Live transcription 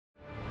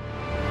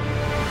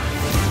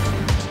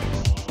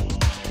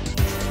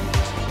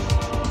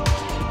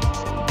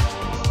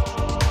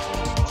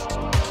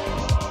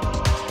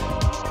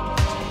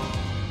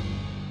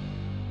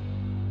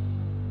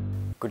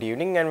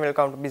evening and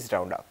welcome to Biz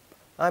RoundUp.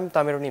 I'm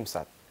Tamiru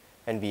Nimsat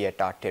and we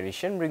at Art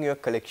Television bring you a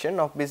collection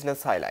of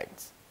business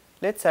highlights.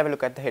 Let's have a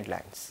look at the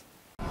headlines.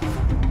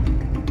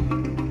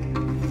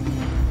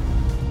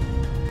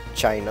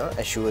 China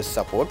assures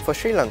support for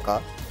Sri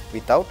Lanka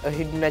without a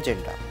hidden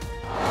agenda.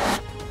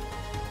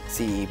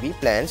 CEB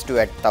plans to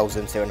add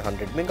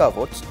 1,700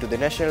 megawatts to the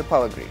national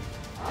power grid.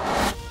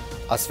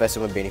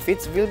 Aswasuma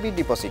benefits will be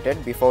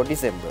deposited before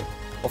December,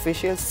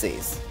 officials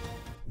says.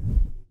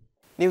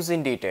 News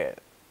in detail.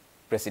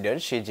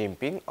 President Xi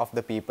Jinping of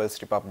the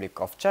People's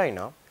Republic of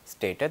China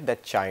stated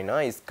that China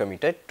is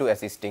committed to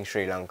assisting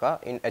Sri Lanka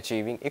in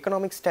achieving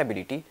economic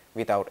stability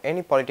without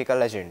any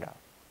political agenda.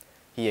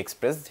 He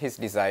expressed his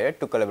desire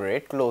to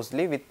collaborate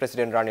closely with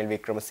President Ranil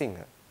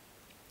Wickremesinghe.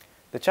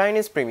 The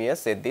Chinese premier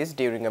said this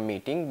during a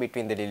meeting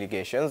between the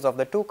delegations of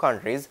the two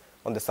countries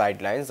on the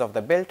sidelines of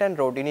the Belt and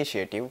Road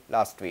Initiative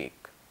last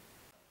week.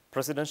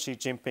 President Xi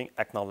Jinping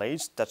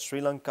acknowledged that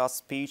Sri Lanka's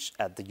speech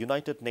at the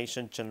United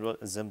Nations General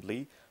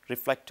Assembly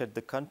reflected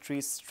the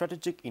country's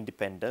strategic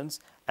independence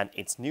and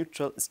its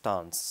neutral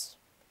stance.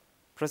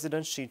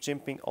 President Xi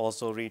Jinping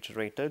also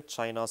reiterated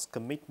China's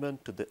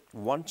commitment to the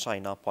One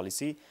China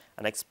policy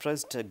and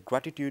expressed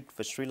gratitude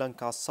for Sri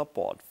Lanka's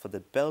support for the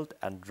Belt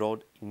and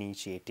Road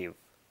Initiative.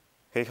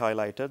 He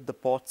highlighted the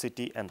port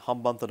city and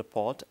Hambantota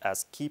port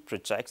as key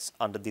projects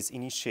under this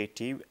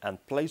initiative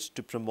and pledged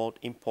to promote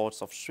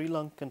imports of Sri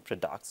Lankan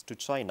products to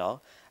China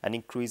and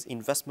increase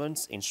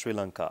investments in Sri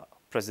Lanka.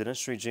 President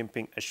Xi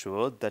Jinping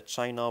assured that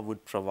China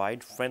would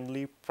provide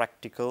friendly,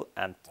 practical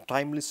and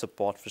timely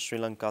support for Sri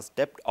Lanka's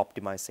debt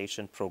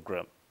optimization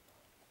program.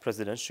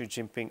 President Xi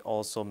Jinping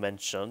also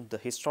mentioned the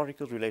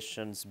historical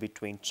relations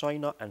between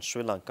China and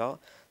Sri Lanka,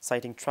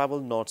 citing travel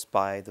notes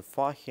by the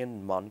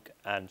Fahian monk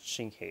and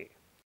Xinghe.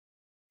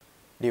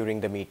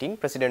 During the meeting,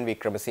 President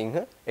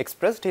Wickremesinghe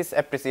expressed his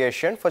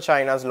appreciation for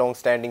China's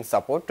long-standing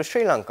support to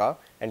Sri Lanka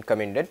and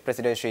commended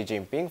President Xi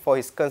Jinping for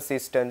his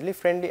consistently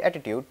friendly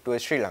attitude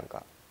towards Sri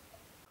Lanka.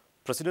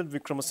 President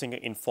Wickremesinghe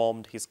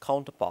informed his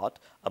counterpart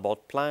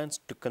about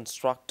plans to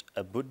construct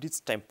a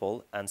Buddhist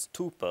temple and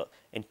stupa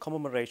in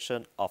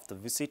commemoration of the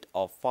visit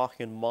of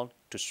Fahian monk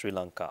to Sri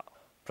Lanka.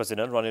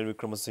 President Ranil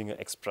Wickremesinghe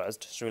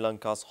expressed Sri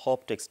Lanka's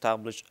hope to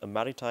establish a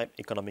maritime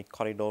economic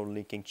corridor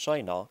linking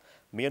China,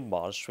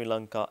 Myanmar, Sri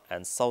Lanka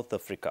and South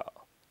Africa.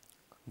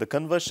 The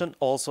conversion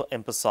also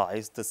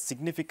emphasized the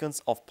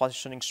significance of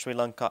positioning Sri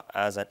Lanka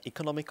as an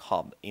economic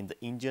hub in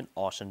the Indian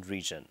Ocean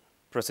region.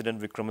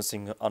 President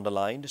Wickremesinghe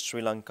underlined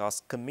Sri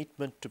Lanka's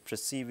commitment to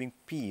preserving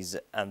peace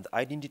and the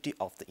identity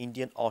of the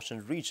Indian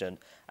Ocean region,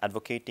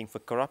 advocating for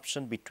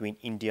corruption between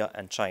India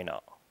and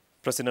China.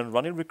 President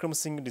Ranil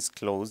Wickremesinghe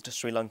disclosed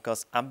Sri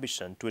Lanka's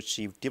ambition to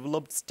achieve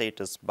developed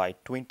status by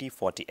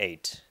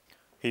 2048.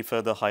 He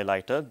further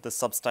highlighted the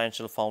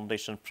substantial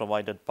foundation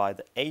provided by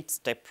the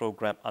 8-step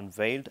program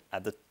unveiled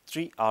at the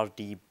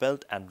 3RD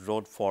Belt and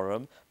Road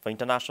Forum for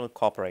International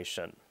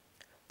Cooperation.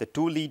 The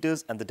two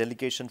leaders and the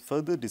delegation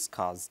further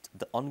discussed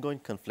the ongoing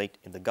conflict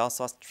in the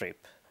Gaza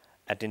Strip.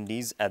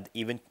 Attendees at the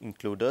event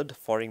included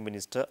Foreign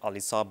Minister Ali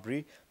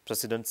Sabri,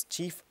 President's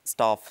Chief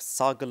Staff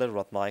Sagala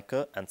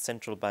Ratnayaka and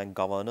Central Bank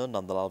Governor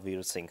Nandalal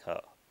Veerasinghe.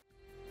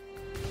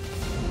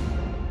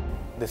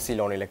 The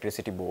Ceylon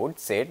Electricity Board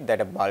said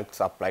that a bulk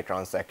supply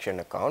transaction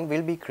account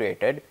will be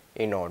created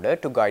in order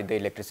to guide the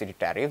electricity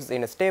tariffs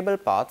in a stable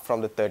path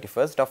from the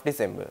 31st of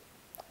December.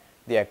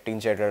 The acting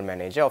general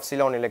manager of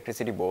Ceylon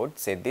Electricity Board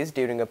said this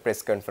during a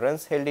press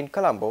conference held in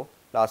Colombo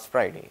last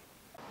Friday.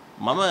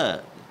 මම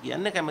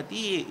කියන්න කැමති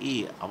ඒ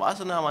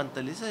අවාසනාවන්ත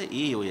ලෙස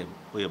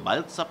ඔය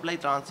bulk supply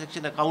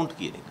transaction account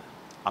කියන එක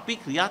අපි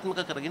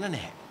ක්‍රියාත්මක කරගෙන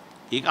නැහැ.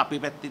 ඒක අපේ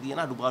පැත්තේ තියෙන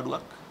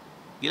අඩුපාඩුවක්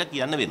කියලා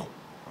කියන්න වෙනවා.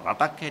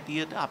 රටක්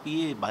හැටියට අපි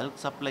මේ bulk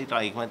supply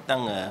එක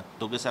නැත්නම්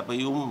තොග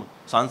සැපයුම්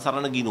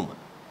සංසරණ ගිණුම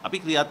අපි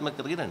ක්‍රියාත්මක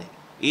කරගෙන නැහැ.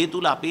 ඒ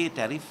තුල අපේ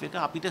tariff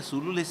එක අපිට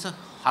සුළු ලෙස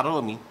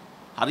හරවමින්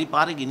හරි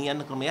පාරේ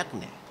ගෙනියන්න ක්‍රමයක්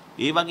නැහැ.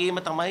 ඒ වගේම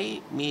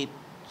තමයි මේ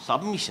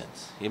submissions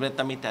එහෙම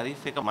නැත්නම් මේ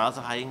tariff එක මාස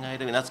 6න්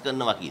 6ට වෙනස්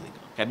කරනවා කියන එක.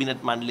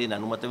 කැබිනට් මණ්ඩලයෙන්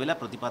අනුමත වෙලා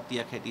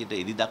ප්‍රතිපත්තියක් හැටියට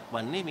එළි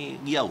දක්වන්නේ මේ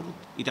ගිය අවුරුද්ද.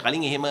 ඊට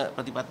කලින් එහෙම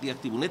ප්‍රතිපත්තියක්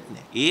තිබුණෙත්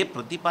නැහැ. ඒ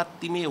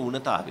ප්‍රතිපත්තිමේ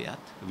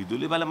වුණතාවයත්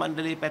විදුලි බල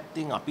මණ්ඩලයේ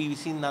පැත්තෙන් අපි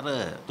විසින් අර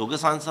තොග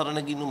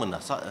සංසරණ ගිණුම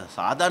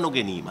සාදා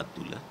නොගැනීමත්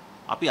තුළ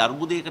අපි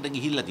අර්බුදයකට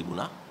ගිහිල්ලා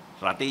තිබුණා.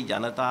 රටේ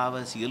ජනතාව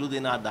සියලු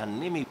දෙනා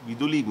දන්නේ මේ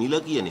විදුලි මිල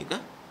කියන එක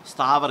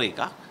ස්ථාවර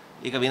එකක්.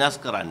 ඒක වෙනස්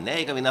කරන්නේ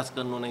නැහැ. ඒක වෙනස්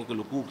කරන ඕන එක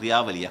ලොකු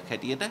ක්‍රියාවලියක්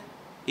හැටියට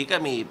ඒක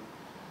මේ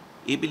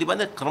ඒ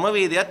පිළිබඳ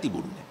ක්‍රමවේදයක්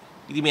තිබුණේ.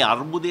 ඉතින් මේ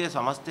අර්බුදයේ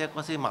සමස්තයක්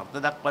වශයෙන් අර්ථ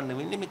දක්වන්න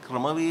වෙන්නේ මේ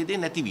ක්‍රමවේදේ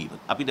නැතිවීම.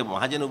 අපිට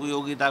මහජන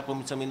උපයෝගීතා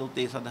කොමිසමෙනුත්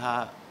ඒ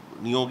සඳහා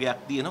නියෝගයක්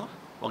තියෙනවා.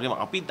 වගේම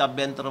අපිත්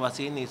අභ්‍යන්තර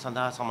වශයෙන් ඒ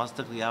සඳහා සමස්ත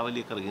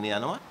ක්‍රියාවලිය කරගෙන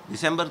යනවා.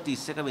 දෙසැම්බර්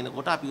 31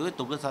 වෙනකොට අපි ওই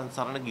තොග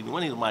සංසරණ ගිණුම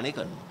නිර්මාණය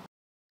කරනවා.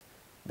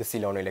 The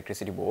Ceylon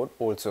Electricity Board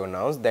also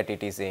announced that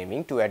it is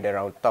aiming to add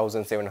around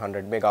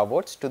 1,700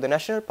 megawatts to the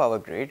national power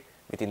grid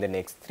within the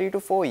next 3 to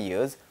 4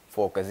 years,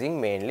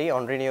 focusing mainly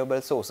on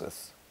renewable sources.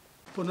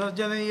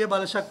 පුනර්ජනනීය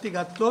බලශක්ති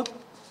ගත්තොත්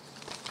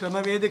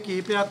ක්‍රමවේද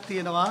කීපයක්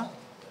තියෙනවා.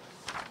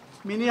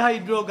 මිනි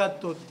හයිඩ්‍රෝ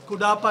ගත්තොත්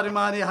කුඩා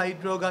පරිමාණයේ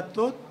හයිඩ්‍රෝ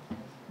ගත්තොත්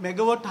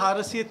megawatt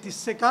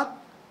 431ක්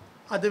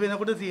අද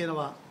වෙනකොට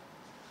තියෙනවා.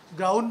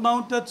 Ground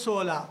මවුන්ටඩ්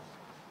solar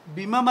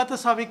බිම මත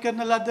සවි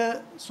කරන ලද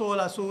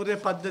සෝලා සූර්ය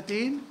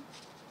පද්ධතීන්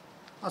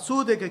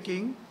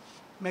 82කින්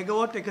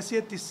මෙගවොට්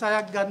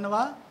 136ක්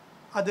ගන්නවා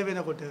අද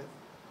වෙනකොට.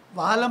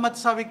 වහල මත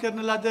සවි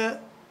කරන ලද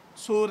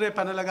සූර්ය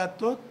පැනල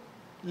ගත්තොත්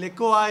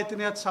ලෙකෝ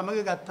ආයතනයත් සමග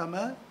ගත්තම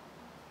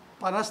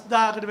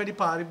 50000කට වැඩි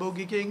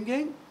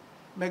පාරිභෝගිකයින්ගෙන්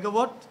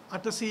මෙගවොට්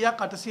 800ක්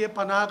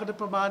 850කට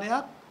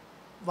ප්‍රමාණයක්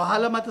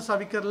වහල මත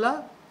සවි කරලා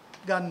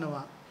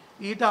ගන්නවා.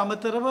 ඊට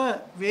අමතරව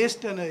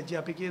වේස්ට් එනර්ජි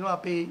අපි කියනවා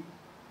අපේ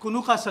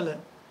කුණු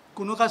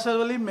කසල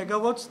වලින්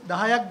මෙගවොට්ස්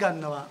 10ක්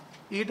ගන්නවා.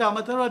 ඊට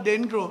අමතරව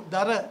ඩෙන්ඩ්‍රෝ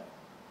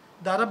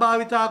දර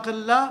භාවිතා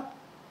කළා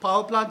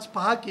පවර් ප්ලාන්ට්ස්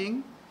 5කින්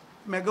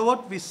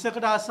මෙගවොට්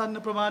 20කට ආසන්න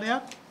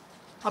ප්‍රමාණයක්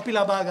අපි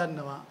ලබා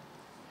ගන්නවා.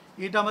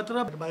 ඊට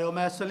අමතරව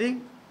බයෝමෑස් වලින්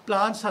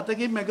ප්ලාන්ට්ස්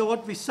 7කින්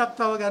මෙගවොට් 20ක්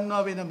තව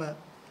ගන්නවා වෙනම.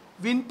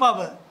 වින්ඩ්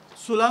පවර්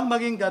සුළං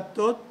මගින්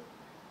ගත්තොත්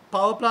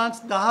පවර් ප්ලාන්ට්ස්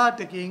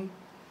 18කින්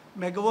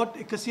මෙගවොට්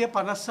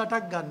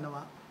 158ක්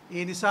ගන්නවා.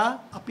 ඒ නිසා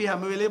අපි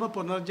හැම වෙලේම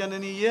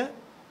පුනර්ජනනීය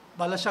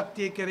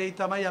බලශක්තිය කෙරෙහි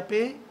තමයි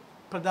අපේ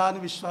ප්‍රධාන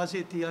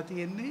විශ්වාසය තියලා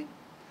තියෙන්නේ.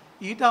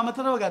 ඊට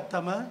අමතරව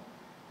ගත්තම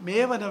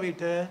මේ වන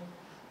විට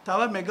තව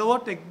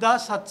මෙගවොට්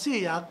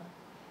 1700ක්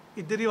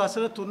ඉදිරි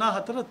වසර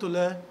 3-4 තුල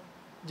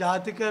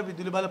ජාතික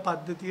විදුලි බල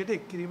පද්ධතියට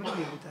එක් කිරීමට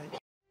නියමිතයි.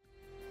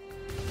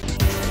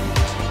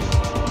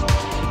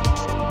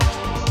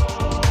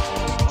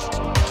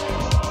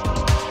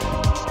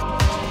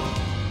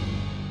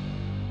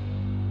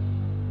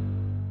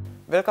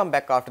 Welcome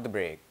back after the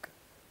break.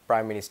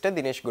 Prime Minister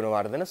Dinesh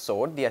Gunawardena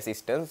sought the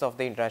assistance of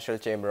the International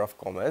Chamber of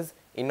Commerce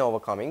in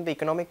overcoming the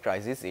economic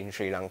crisis in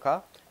Sri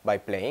Lanka by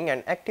playing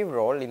an active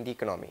role in the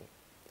economy.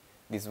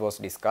 This was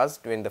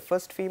discussed when the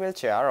first female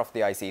chair of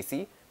the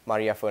ICC,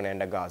 Maria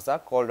Fernanda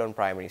Garza, called on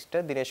Prime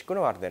Minister Dinesh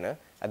Gunawardena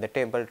at the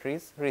Temple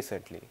Trees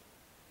recently.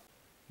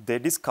 They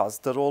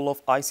discussed the role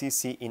of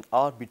ICC in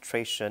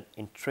arbitration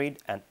in trade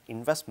and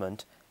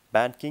investment,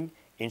 banking,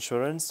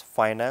 insurance,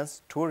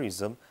 finance,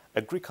 tourism,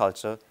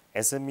 agriculture,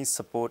 SME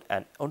support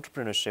and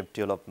entrepreneurship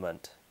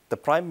development. The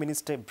Prime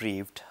Minister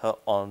briefed her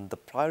on the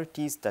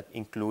priorities that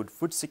include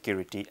food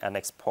security and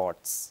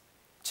exports.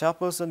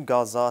 Chairperson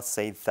Garza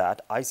said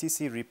that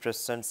ICC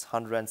represents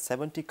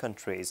 170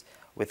 countries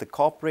with a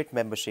corporate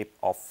membership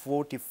of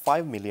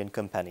 45 million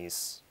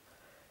companies.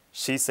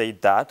 She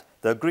said that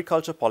the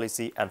Agriculture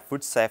Policy and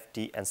Food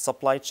Safety and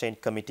Supply Chain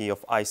Committee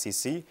of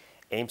ICC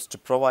aims to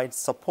provide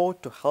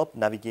support to help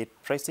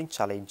navigate pressing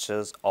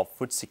challenges of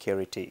food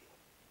security.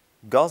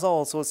 Garza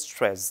also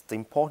stressed the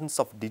importance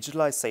of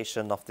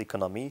digitalization of the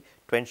economy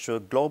to ensure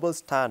global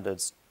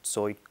standards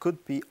so it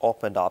could be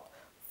opened up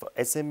for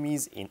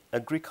SMEs in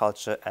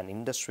agriculture and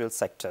industrial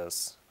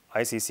sectors.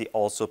 ICC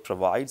also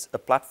provides a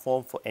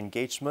platform for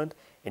engagement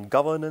in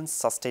governance,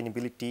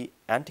 sustainability,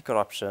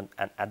 anti-corruption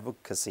and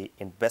advocacy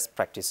in best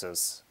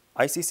practices.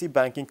 ICC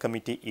Banking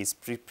Committee is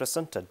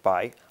represented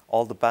by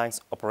all the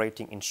banks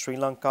operating in Sri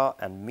Lanka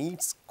and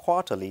meets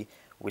quarterly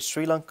with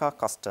Sri Lanka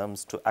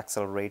Customs to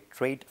accelerate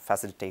trade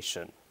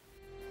facilitation.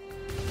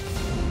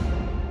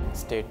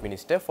 State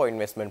Minister for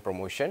Investment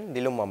Promotion,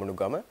 Dilum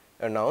Amanugama,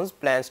 announced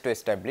plans to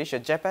establish a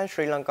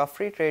Japan-Sri Lanka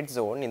free trade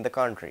zone in the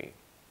country.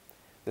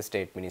 The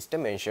State Minister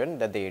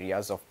mentioned that the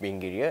areas of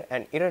Bingiriya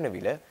and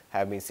Iranavila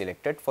have been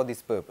selected for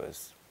this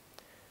purpose.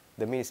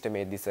 The Minister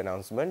made this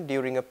announcement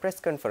during a press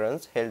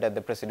conference held at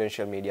the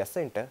Presidential Media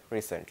Centre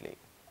recently.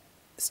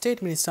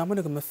 State Minister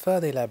Amanugama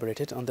further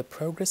elaborated on the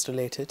progress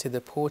related to the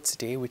port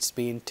city which is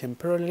being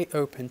temporarily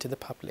opened to the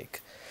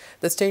public.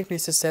 The State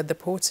Minister said the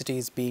port city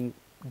is being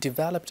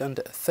developed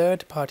under a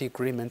third-party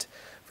agreement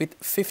with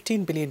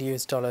 $15 billion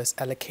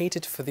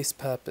allocated for this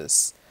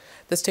purpose.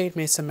 The State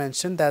Minister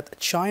mentioned that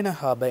China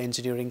Harbour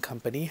Engineering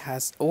Company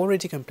has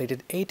already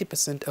completed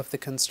 80% of the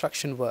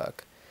construction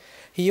work.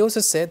 He also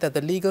said that the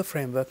legal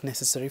framework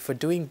necessary for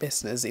doing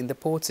business in the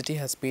port city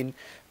has been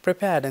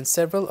prepared and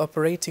several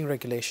operating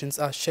regulations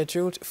are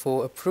scheduled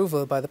for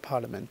approval by the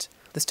Parliament.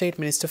 The State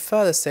Minister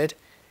further said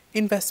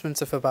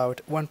investments of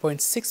about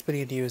 $1.6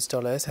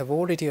 billion have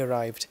already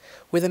arrived,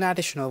 with an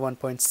additional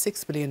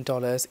 $1.6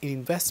 billion in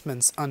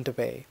investments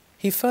underway.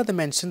 He further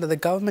mentioned that the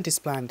government is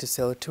planning to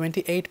sell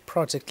 28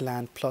 project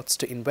land plots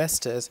to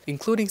investors,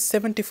 including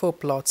 74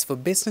 plots for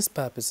business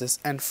purposes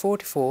and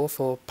 44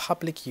 for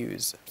public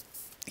use.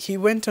 He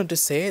went on to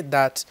say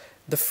that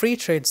the free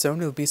trade zone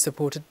will be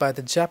supported by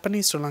the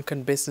Japanese Sri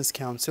Lankan Business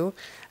Council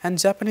and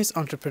Japanese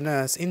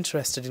entrepreneurs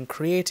interested in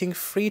creating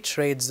free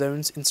trade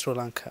zones in Sri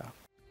Lanka.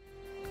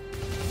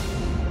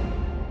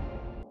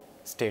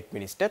 State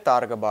Minister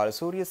Taraka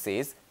Balasuriya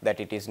says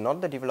that it is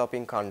not the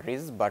developing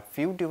countries but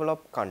few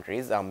developed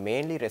countries are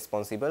mainly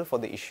responsible for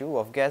the issue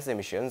of gas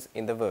emissions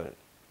in the world.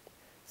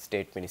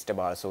 State Minister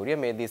Balasuriya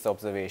made these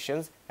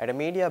observations at a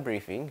media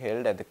briefing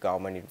held at the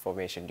Government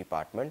Information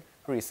Department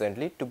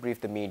recently to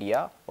brief the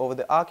media over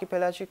the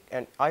Archipelagic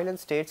and Island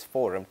States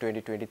Forum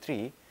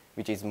 2023,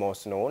 which is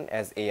most known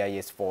as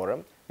AIS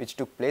Forum, which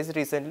took place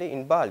recently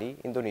in Bali,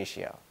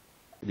 Indonesia.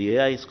 The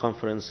AI's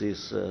conference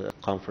is a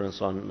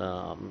conference on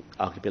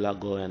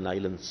archipelago and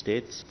island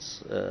states.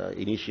 It's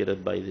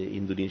initiated by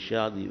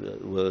Indonesia, the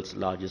world's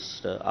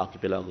largest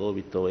archipelago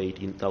with over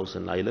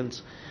 18,000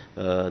 islands.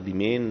 The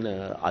main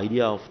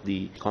idea of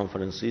the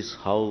conference is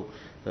how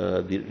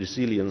the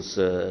resilience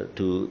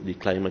to the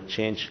climate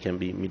change can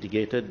be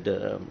mitigated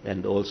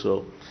and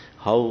also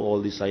how all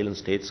these island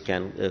states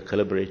can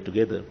collaborate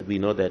together. We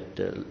know that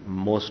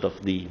most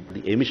of the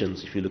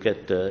emissions, if you look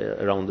at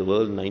around the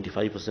world,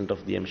 95%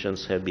 of the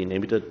emissions have been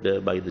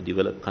emitted by the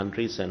developed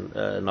countries and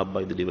not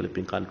by the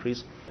developing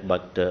countries.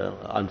 But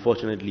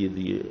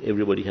unfortunately,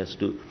 everybody has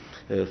to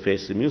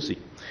face the music.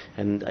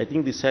 And I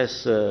think this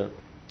has,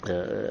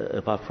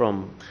 apart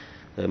from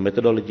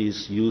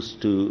methodologies used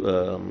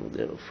to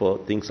for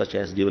things such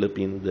as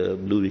developing the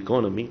blue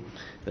economy,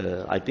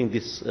 I think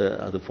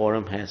the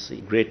forum has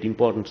great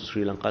importance to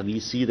Sri Lanka. We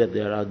see that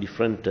there are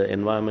different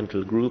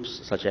environmental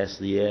groups such as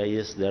the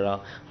AIS. There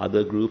are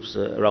other groups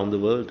around the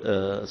world.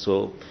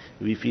 So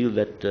we feel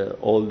that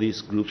all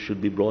these groups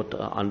should be brought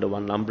under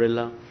one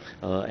umbrella.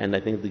 And I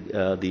think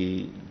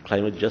the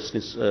Climate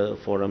Justice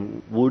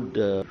Forum would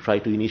try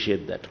to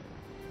initiate that.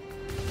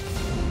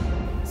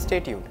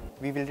 Stay tuned.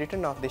 We will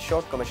return after this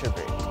short commercial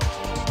break.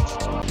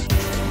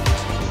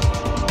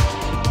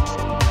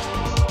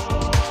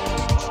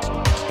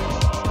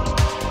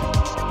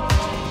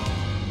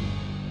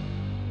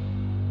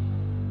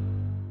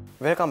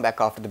 Welcome back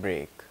after the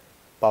break.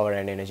 Power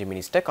and Energy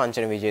Minister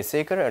Kanchana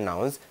Wijesekara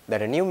announced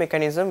that a new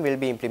mechanism will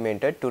be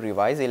implemented to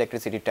revise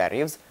electricity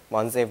tariffs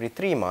once every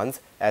 3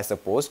 months as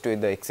opposed to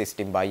the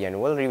existing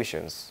biannual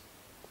revisions.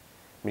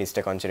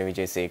 Minister Kanchana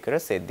Wijesekara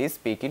said this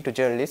speaking to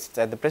journalists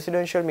at the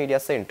Presidential Media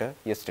Centre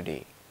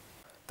yesterday.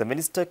 The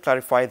minister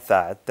clarified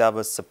that there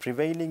was a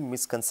prevailing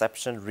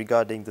misconception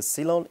regarding the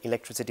Ceylon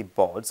Electricity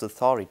Board's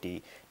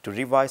authority to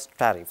revise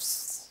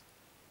tariffs.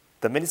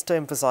 The minister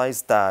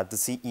emphasized that the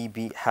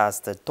CEB has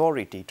the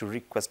authority to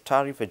request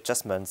tariff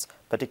adjustments,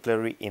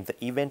 particularly in the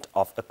event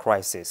of a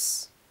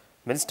crisis.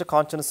 Minister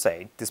Kanchana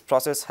said this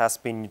process has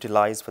been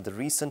utilized for the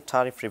recent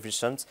tariff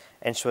revisions,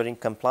 ensuring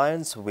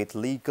compliance with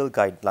legal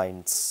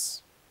guidelines.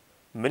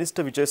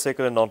 Minister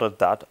Wijesekara noted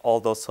that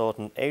although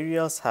certain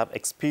areas have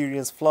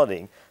experienced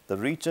flooding, the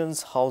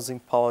region's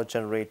housing power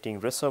generating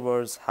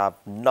reservoirs have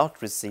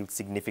not received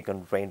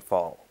significant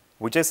rainfall.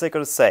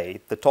 Wijesekara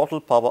said the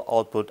total power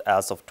output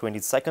as of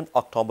 22nd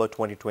October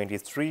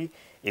 2023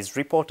 is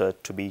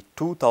reported to be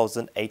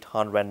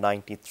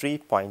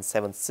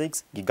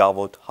 2,893.76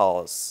 gigawatt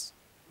hours.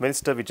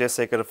 Minister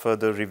Wijesekara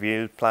further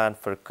revealed plan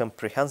for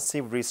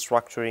comprehensive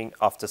restructuring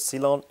of the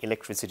Ceylon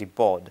Electricity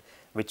Board,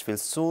 which will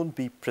soon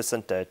be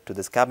presented to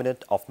the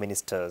Cabinet of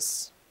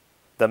Ministers.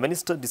 The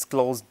minister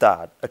disclosed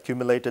that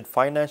accumulated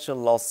financial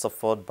loss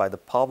suffered by the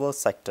power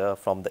sector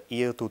from the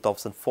year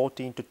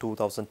 2014 to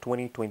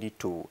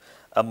 2022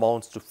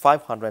 amounts to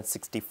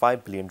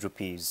 565 billion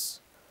rupees.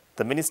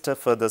 The minister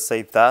further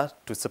said that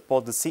to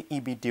support the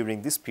CEB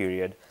during this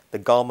period, the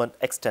government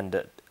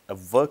extended a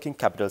working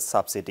capital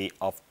subsidy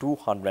of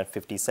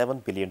 257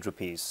 billion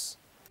rupees.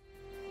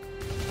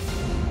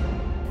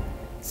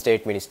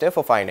 State Minister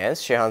for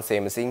Finance Shehan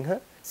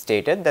Semasinghe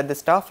stated that the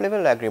staff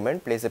level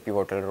agreement plays a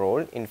pivotal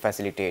role in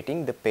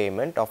facilitating the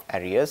payment of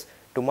arrears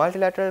to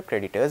multilateral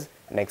creditors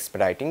and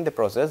expediting the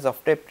process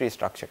of debt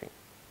restructuring.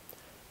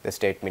 The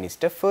State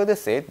Minister further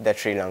said that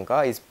Sri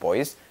Lanka is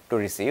poised to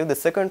receive the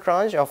second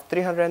tranche of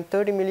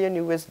 $330 million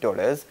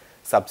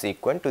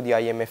subsequent to the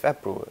IMF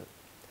approval.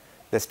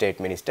 The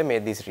State Minister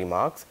made these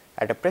remarks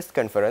at a press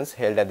conference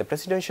held at the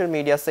Presidential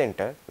Media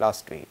Centre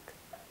last week.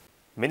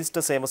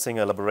 Minister Semasinghe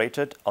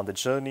elaborated on the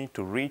journey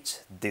to reach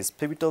this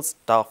pivotal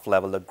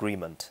staff-level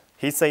agreement.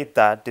 He said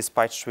that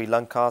despite Sri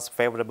Lanka's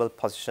favourable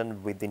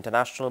position with the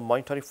International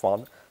Monetary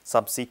Fund,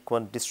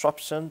 subsequent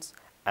disruptions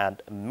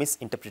and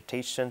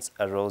misinterpretations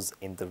arose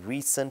in the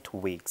recent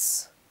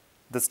weeks.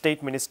 The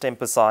State Minister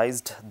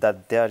emphasized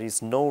that there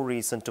is no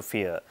reason to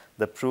fear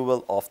the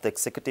approval of the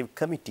Executive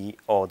Committee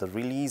or the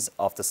release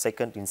of the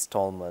second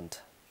installment.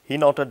 He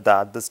noted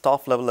that the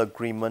staff-level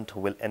agreement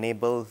will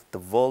enable the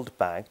World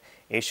Bank,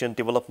 Asian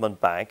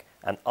Development Bank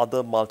and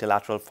other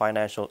multilateral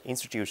financial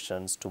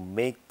institutions to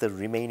make the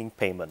remaining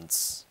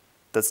payments.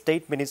 The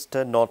State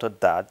Minister noted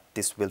that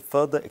this will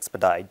further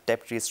expedite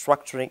debt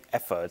restructuring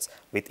efforts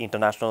with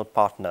international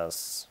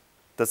partners.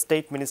 The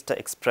State Minister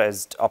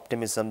expressed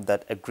optimism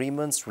that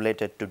agreements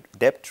related to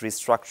debt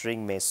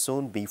restructuring may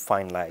soon be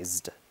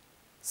finalized.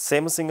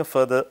 Semasinghe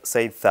further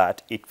said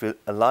that it will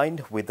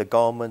align with the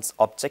government's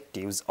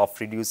objectives of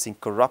reducing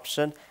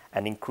corruption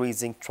and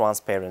increasing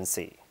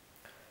transparency.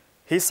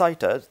 He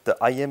cited the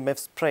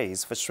IMF's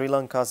praise for Sri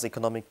Lanka's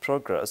economic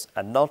progress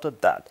and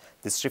noted that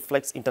this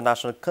reflects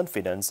international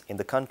confidence in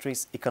the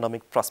country's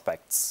economic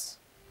prospects.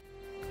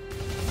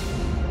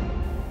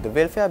 The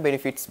Welfare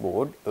Benefits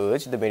Board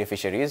urged the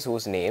beneficiaries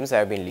whose names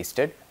have been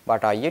listed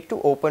but are yet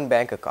to open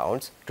bank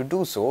accounts to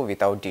do so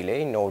without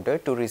delay in order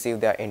to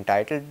receive their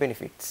entitled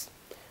benefits.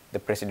 The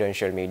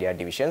Presidential Media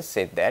Division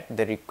said that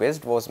the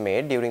request was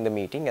made during the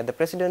meeting at the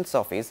President's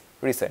office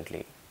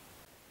recently.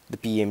 The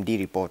PMD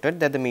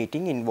reported that the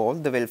meeting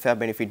involved the Welfare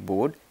Benefit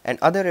Board and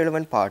other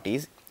relevant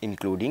parties,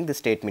 including the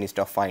State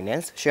Minister of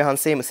Finance, Shehan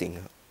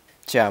Semasinghe.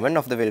 Chairman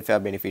of the Welfare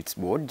Benefits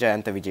Board,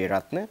 Jayantha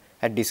Wijeratne,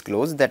 had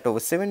disclosed that over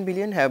 7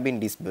 billion have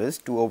been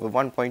disbursed to over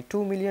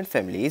 1.2 million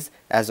families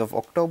as of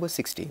October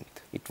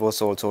 16th. It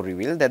was also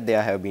revealed that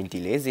there have been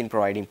delays in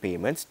providing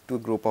payments to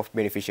a group of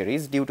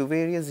beneficiaries due to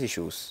various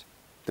issues.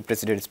 The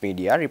President's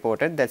media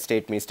reported that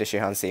State Minister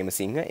Shehan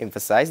Semasinghe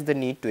emphasized the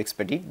need to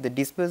expedite the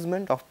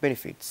disbursement of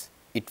benefits.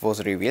 It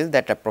was revealed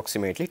that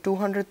approximately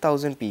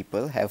 200,000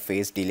 people have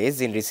faced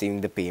delays in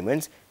receiving the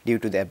payments due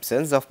to the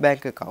absence of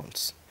bank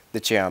accounts. The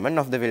chairman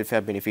of the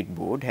Welfare Benefit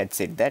Board had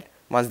said that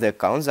once the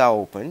accounts are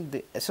opened,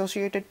 the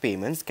associated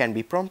payments can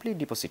be promptly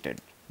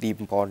deposited. The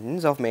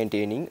importance of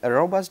maintaining a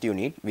robust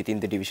unit within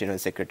the divisional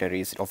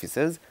secretaries'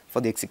 offices for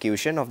the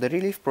execution of the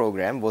relief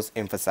program was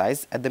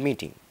emphasized at the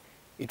meeting.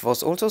 It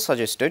was also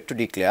suggested to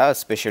declare a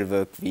special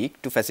work week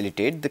to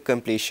facilitate the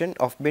completion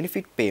of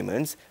benefit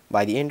payments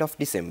by the end of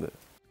December.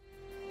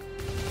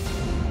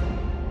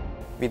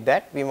 With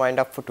that, we wind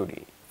up for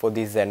today. For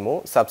this and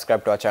more,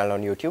 subscribe to our channel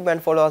on YouTube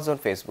and follow us on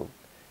Facebook.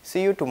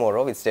 See you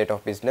tomorrow with State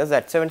of Business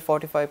at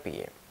 7:45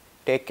 p.m.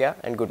 Take care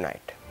and good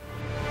night.